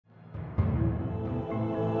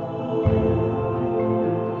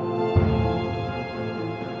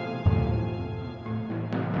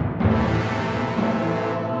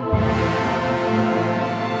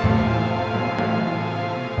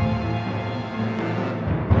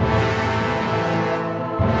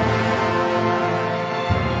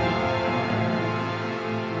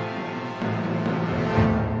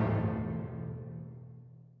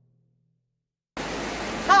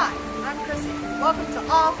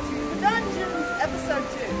to the Dungeons episode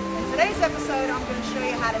 2. In today's episode, I'm going to show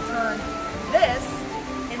you how to turn this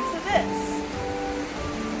into this.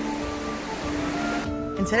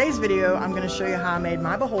 In today's video, I'm going to show you how I made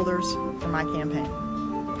my beholders for my campaign.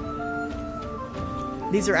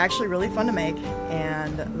 These are actually really fun to make,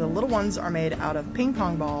 and the little ones are made out of ping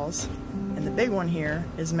pong balls, and the big one here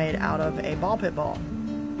is made out of a ball pit ball.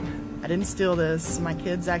 I didn't steal this. My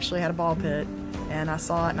kids actually had a ball pit, and I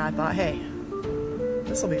saw it and I thought, hey,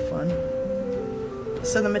 this will be fun.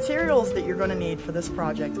 So the materials that you're going to need for this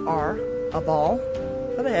project are a ball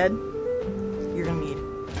for the head. You're going to need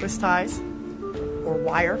twist ties or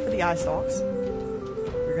wire for the eye stalks.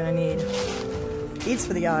 You're going to need beads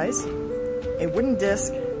for the eyes, a wooden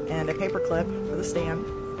disc, and a paper clip for the stand.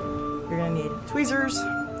 You're going to need tweezers,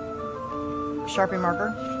 Sharpie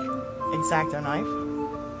marker, Exacto knife,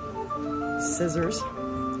 scissors,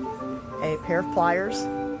 a pair of pliers,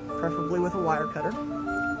 preferably with a wire cutter.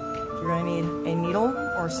 You're going to need a needle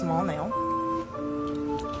or a small nail.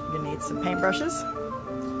 You're going to need some paintbrushes,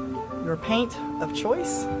 your paint of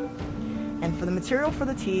choice, and for the material for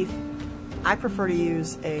the teeth, I prefer to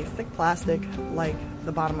use a thick plastic like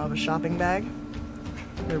the bottom of a shopping bag.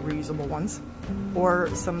 They're reusable ones. Or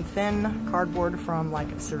some thin cardboard from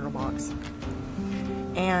like a cereal box.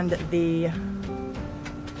 And the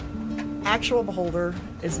actual beholder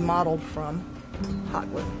is modeled from hot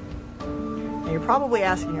glue. Now you're probably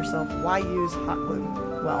asking yourself, why use hot glue?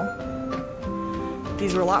 Well,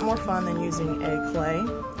 these are a lot more fun than using a clay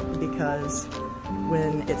because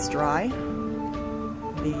when it's dry,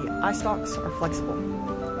 the eye stalks are flexible,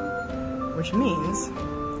 which means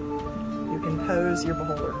you can pose your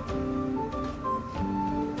beholder.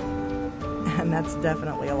 And that's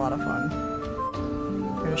definitely a lot of fun.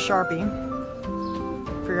 You're going to Sharpie,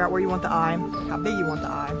 figure out where you want the eye, how big you want the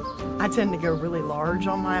eye. I tend to go really large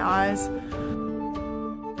on my eyes.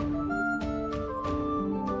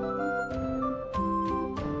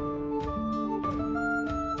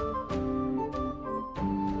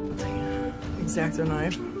 Exacto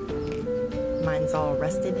knife. Mine's all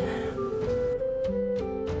rusted.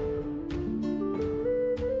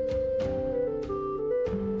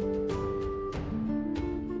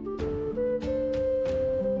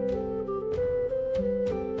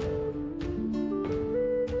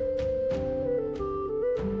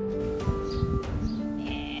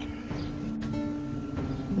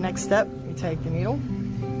 Next step, you take your needle,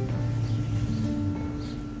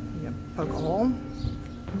 you poke a hole.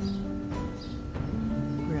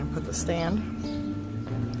 We're going to put the stand.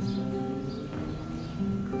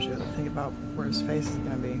 Of course, you have to think about where his face is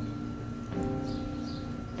going to be.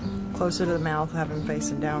 Closer to the mouth, have him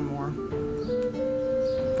facing down more.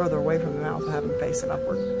 Further away from the mouth, have him facing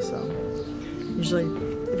upward. So, usually,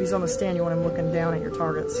 if he's on the stand, you want him looking down at your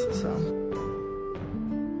targets. So.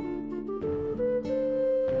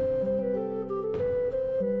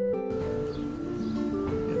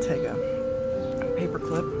 Take a paper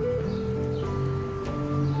clip,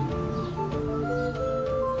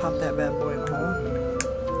 pop that bad boy in the hole,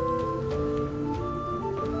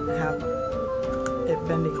 have it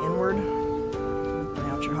bending inward, bring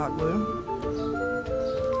out your hot glue,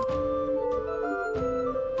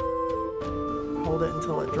 hold it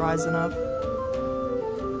until it dries enough.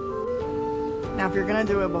 Now if you're going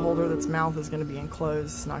to do a beholder that's mouth is going to be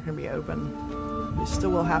enclosed, it's not going to be open, you still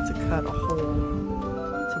will have to cut a hole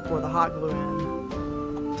to pour the hot glue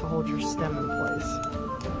in to hold your stem in place.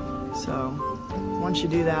 So once you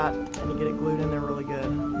do that and you get it glued in there really good,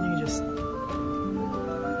 you just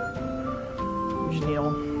use your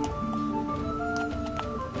needle,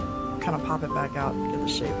 kind of pop it back out, get the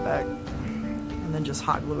shape back, and then just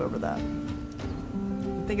hot glue over that.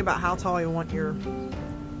 Think about how tall you want your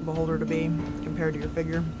beholder to be compared to your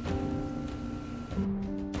figure.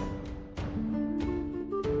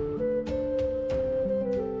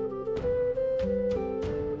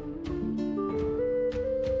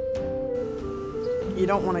 You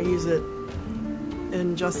don't want to use it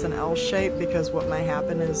in just an L shape because what may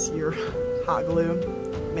happen is your hot glue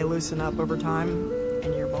may loosen up over time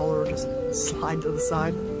and your beholder will just slide to the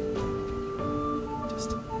side.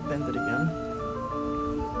 Just bend it again.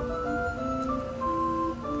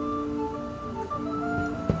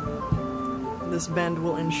 This bend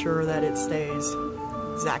will ensure that it stays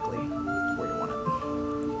exactly where you want it.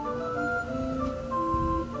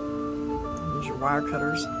 Use your wire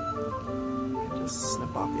cutters. Just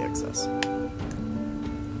snip off the excess.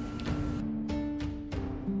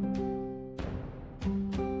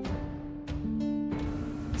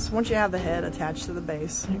 So once you have the head attached to the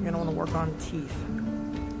base, you're going to want to work on teeth.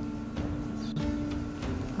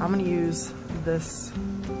 I'm going to use this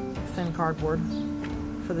thin cardboard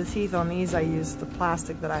for For the teeth on these, I used the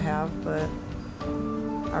plastic that I have, but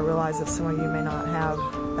I realize that some of you may not have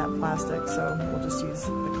that plastic, so we'll just use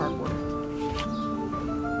the cardboard.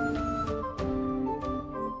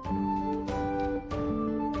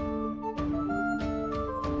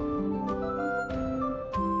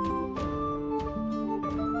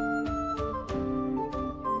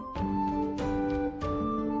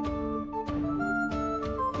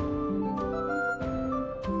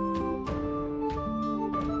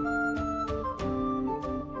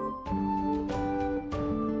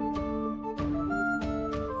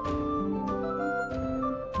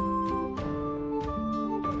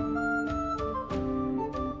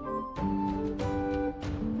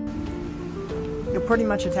 You'll pretty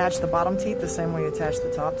much attach the bottom teeth the same way you attach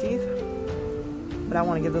the top teeth, but I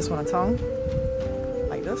want to give this one a tongue,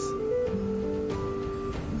 like this.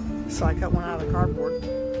 So I cut one out of the cardboard.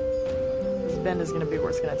 This bend is going to be where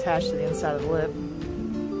it's going to attach to the inside of the lip,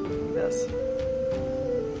 like this.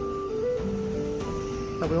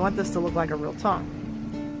 But we want this to look like a real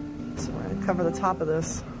tongue. So we're going to cover the top of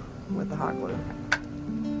this with the hot glue.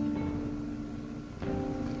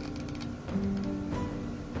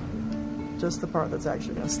 Just the part that's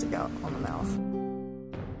actually going to stick out on the mouth.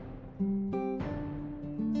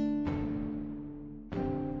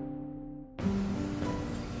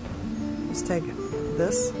 Just take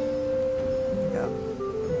this, like a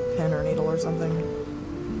pen or needle or something,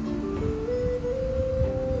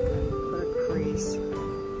 put a crease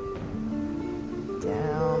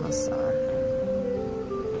down the center,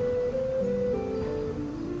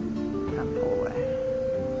 and pull away.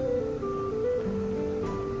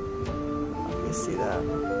 See that?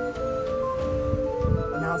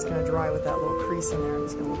 But now it's going to dry with that little crease in there, and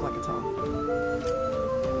it's going to look like a tongue.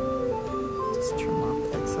 Just trim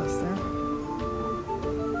off the excess there.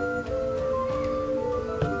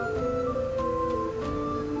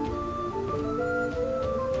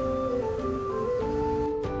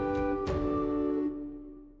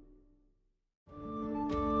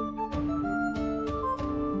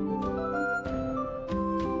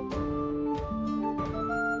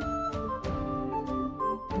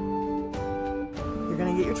 You're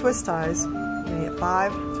going to get your twist ties. You're going to get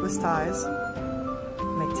 5 twist ties.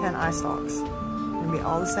 Make 10 eye stalks. They're going to be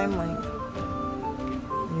all the same length.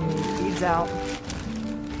 And you need beads out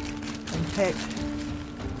and pick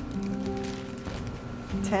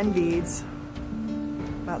 10 beads,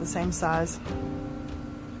 about the same size.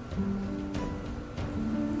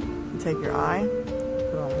 You take your eye, put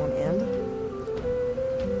it on one end.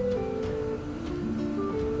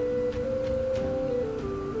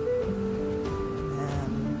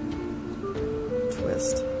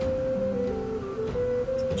 To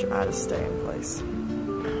get your eye to stay in place.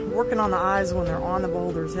 Working on the eyes when they're on the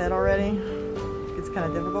beholder's head already gets kind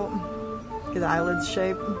of difficult. Get the eyelids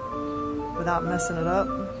shaped without messing it up.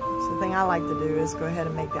 So the thing I like to do is go ahead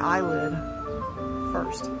and make the eyelid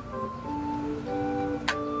first.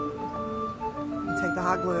 You take the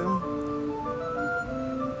hot glue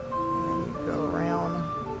and you go around.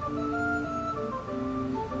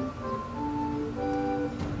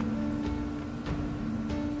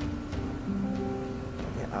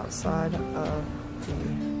 Outside of the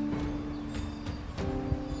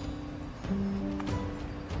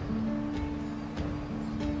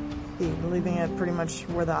bead, leaving it pretty much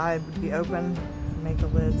where the eye would be open, make the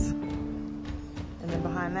lids. And then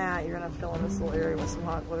behind that, you're going to fill in this little area with some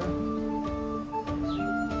hot glue.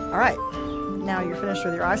 Alright, now you're finished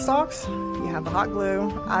with your eye stalks. You have the hot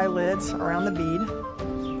glue, eyelids around the bead,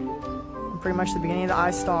 and pretty much the beginning of the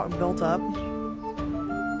eye stalk built up.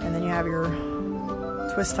 And then you have your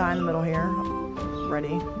twist tie in the middle here,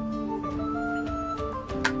 ready.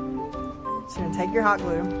 So you're going to take your hot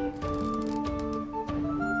glue,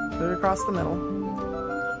 put it across the middle,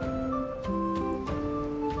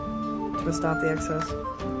 twist off the excess.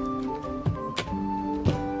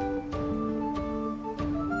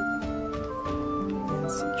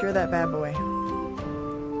 And secure that bad boy.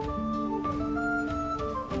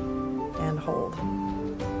 And hold.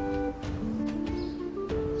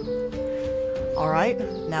 Alright,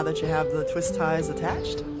 now that you have the twist ties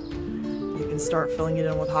attached, you can start filling it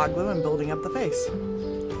in with hot glue and building up the face.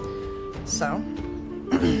 So,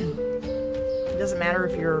 it doesn't matter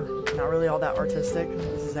if you're not really all that artistic,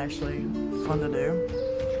 this is actually fun to do.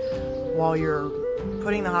 While you're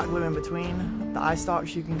putting the hot glue in between the eye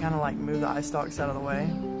stalks, you can kind of like move the eye stalks out of the way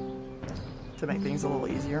to make things a little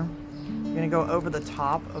easier. You're going to go over the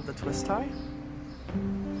top of the twist tie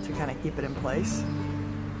to kind of keep it in place,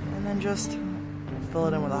 and then just fill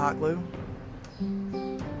it in with the hot glue.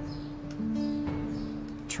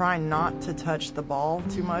 try not to touch the ball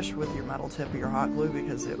too much with your metal tip or your hot glue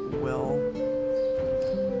because it will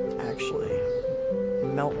actually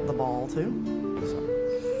melt the ball too. So.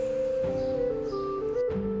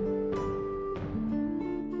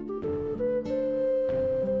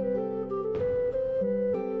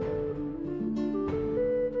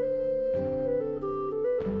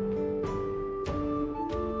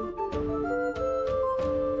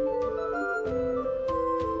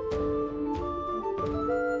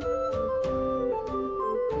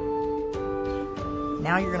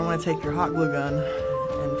 Now you're going to want to take your hot glue gun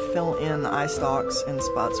and fill in the eye stalks in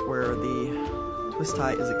spots where the twist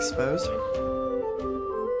tie is exposed.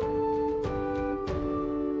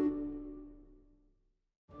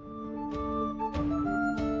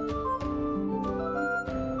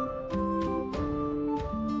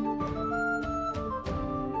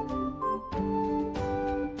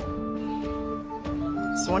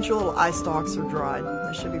 So once your little eye stalks are dried,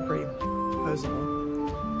 they should be pretty posable.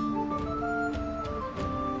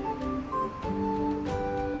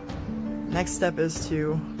 Next step is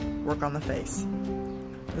to work on the face.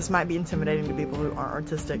 This might be intimidating to people who aren't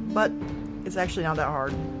artistic, but it's actually not that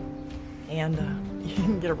hard, and you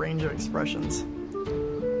can get a range of expressions.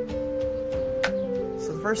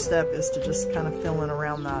 So the first step is to just kind of fill in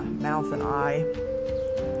around the mouth and eye,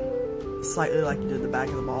 slightly like you did the back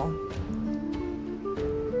of the ball.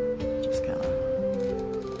 Just kind of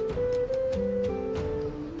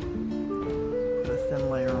put a thin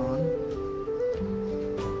layer on.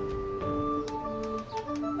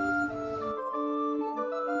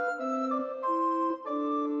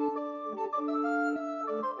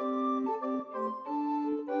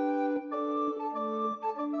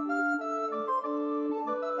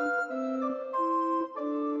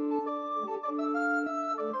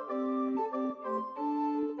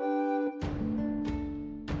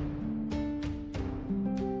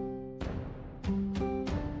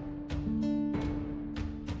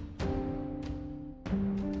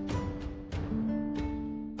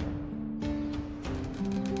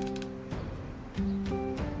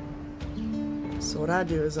 So what I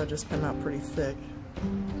do is I just come out pretty thick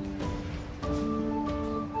along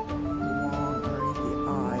underneath the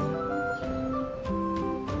eye.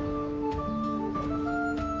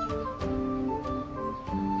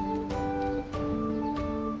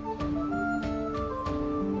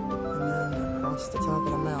 And then across the top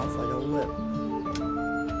of the mouth like a lip.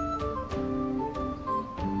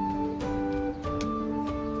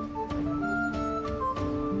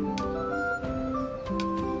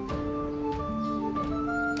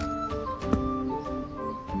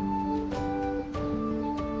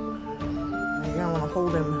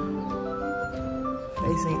 Hold him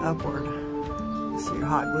facing upward so your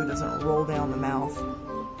hot glue doesn't roll down the mouth.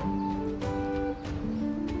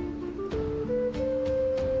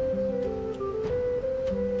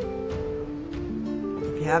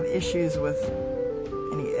 If you have issues with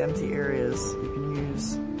any empty areas, you can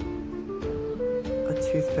use a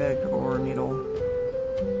toothpick or a needle.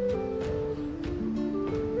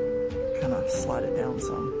 Kind of slide it down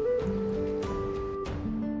some.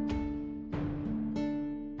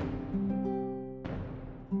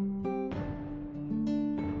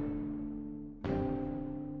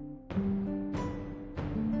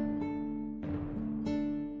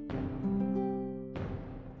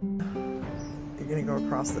 You're going to go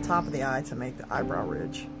across the top of the eye to make the eyebrow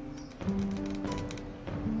ridge.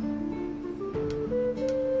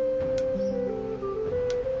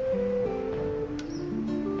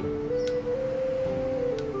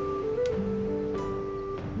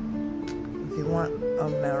 If you want a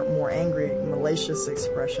more angry, malicious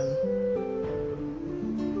expression,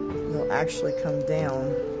 you'll actually come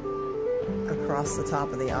down across the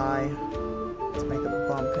top of the eye to make a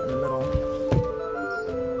bump in the middle.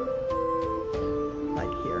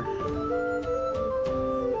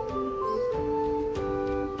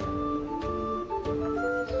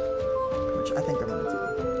 I think I'm going to do,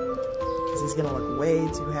 because he's going to look way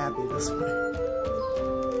too happy this way.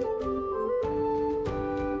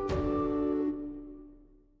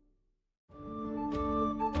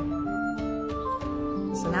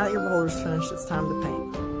 So now that your beholder's finished, it's time to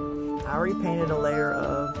paint. I already painted a layer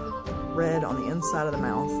of red on the inside of the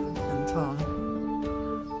mouth and tongue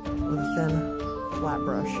with a thin flat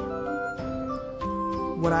brush.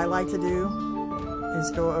 What I like to do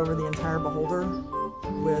is go over the entire beholder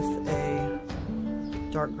with a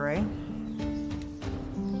dark gray.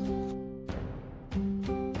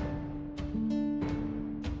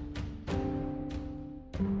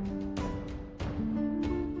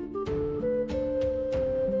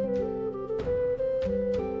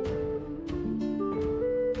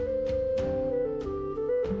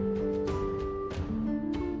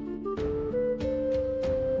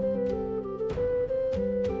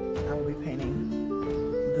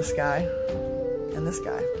 this guy and this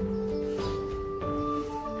guy.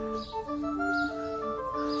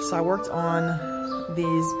 So I worked on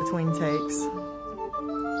these between takes.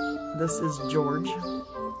 This is George.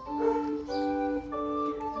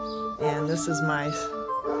 And this is my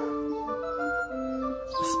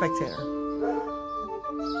spectator.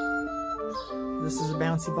 This is a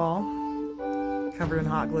bouncy ball covered in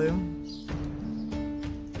hot glue.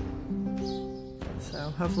 So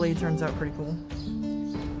hopefully it turns out pretty cool.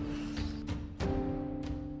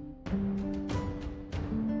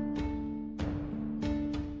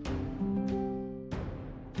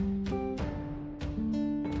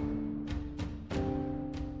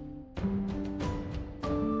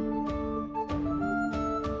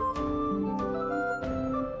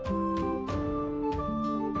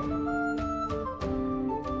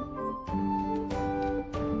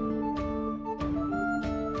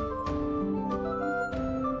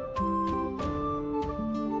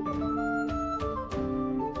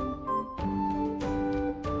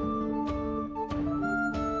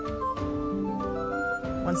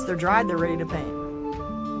 Once they're dried, they're ready to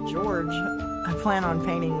paint. George, I plan on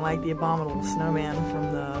painting like the abominable snowman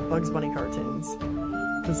from the Bugs Bunny cartoons.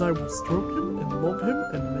 Because I will stroke him and love him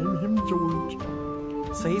and name him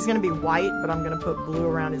George. So he's going to be white, but I'm going to put blue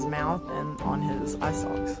around his mouth and on his eye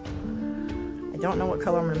stalks. I don't know what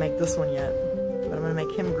color I'm going to make this one yet, but I'm going to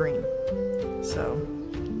make him green. So,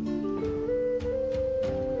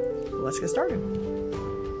 let's get started.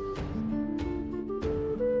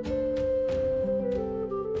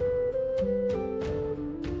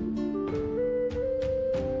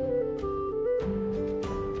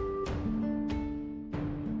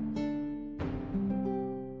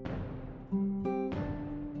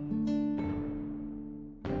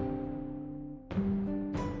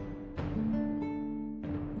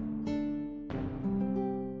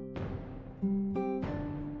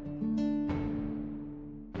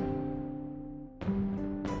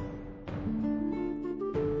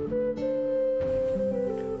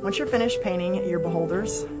 Once you're finished painting your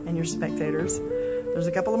beholders and your spectators, there's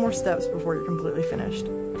a couple of more steps before you're completely finished.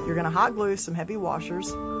 You're going to hot glue some heavy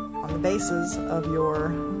washers on the bases of your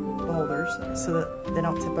beholders so that they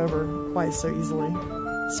don't tip over quite so easily,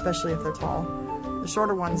 especially if they're tall. The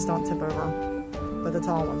shorter ones don't tip over, but the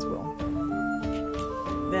tall ones will.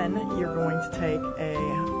 Then you're going to take a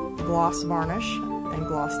gloss varnish and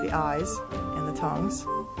gloss the eyes and the tongues.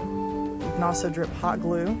 You can also drip hot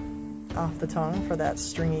glue off the tongue for that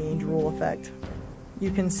stringy drool effect.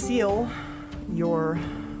 You can seal your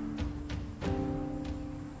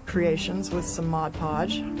creations with some Mod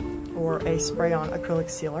Podge or a spray-on acrylic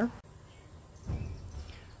sealer.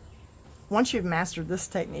 Once you've mastered this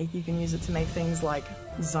technique, you can use it to make things like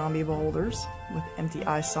zombie beholders with empty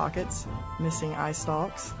eye sockets, missing eye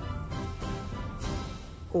stalks,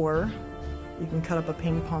 or you can cut up a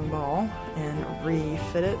ping pong ball and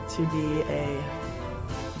refit it to be a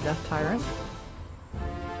death tyrant.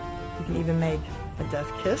 You can even make a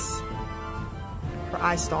death kiss. Her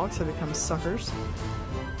eye stalks have become suckers,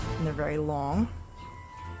 and they're very long.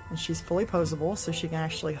 And she's fully posable, so she can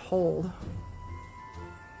actually hold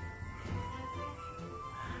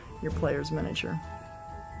your player's miniature.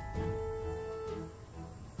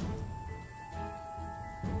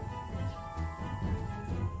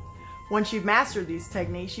 Once you've mastered these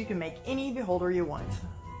techniques, you can make any beholder you want.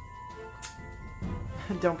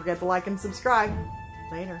 Don't forget to like and subscribe.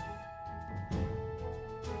 Later.